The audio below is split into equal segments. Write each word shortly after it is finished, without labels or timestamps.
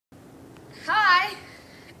Hi,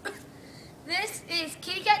 this is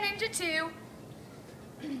Kitty Cat Ninja 2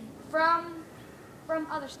 from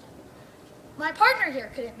other stuff. My partner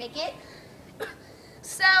here couldn't make it,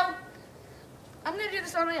 so I'm going to do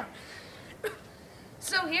this on my own.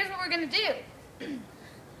 So here's what we're going to do.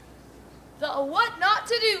 The What Not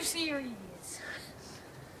to Do series.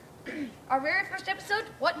 Our very first episode,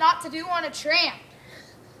 What Not to Do on a Tramp.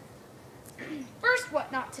 First,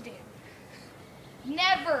 what not to do.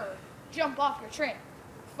 Never jump off your tramp,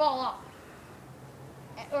 fall off,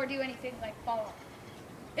 or do anything like fall off.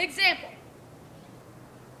 Example.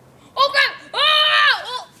 Oh God!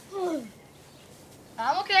 Ah! Oh.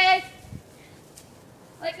 I'm okay.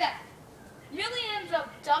 Like that. Millions of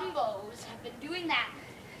Dumbos have been doing that.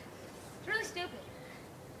 It's really stupid.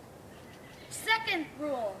 Second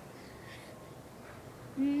rule.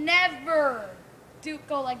 Never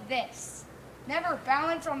go like this. Never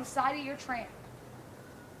balance on the side of your tramp.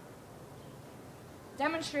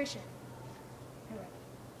 Demonstration. Anyway,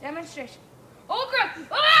 demonstration. Oh crap!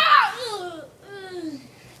 Ah!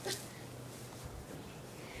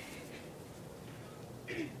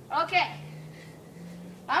 Okay.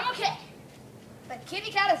 I'm okay. But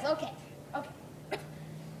Kitty Cat is okay. Okay.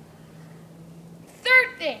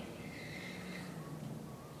 Third thing.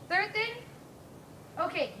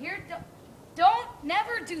 Okay, here,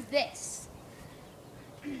 never do this.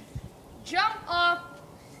 Jump off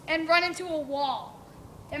and run into a wall.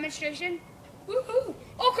 Demonstration. Woohoo!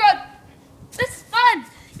 Oh crap! This is fun!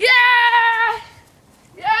 Yeah!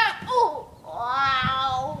 Yeah! Oh!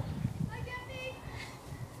 Wow!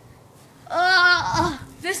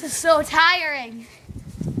 This is so tiring.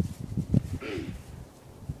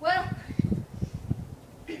 Well,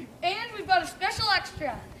 and we've got a special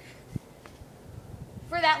extra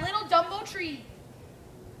for that little Dumbo tree.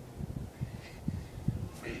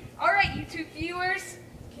 All right, YouTube viewers,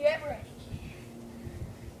 get ready.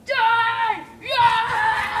 Die!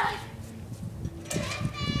 Yeah!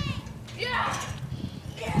 Yeah!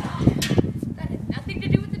 Yeah! That has nothing to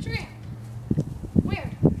do with the tramp.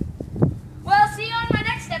 Weird. Well, see you on my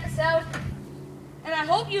next episode, and I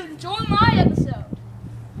hope you enjoy my episode.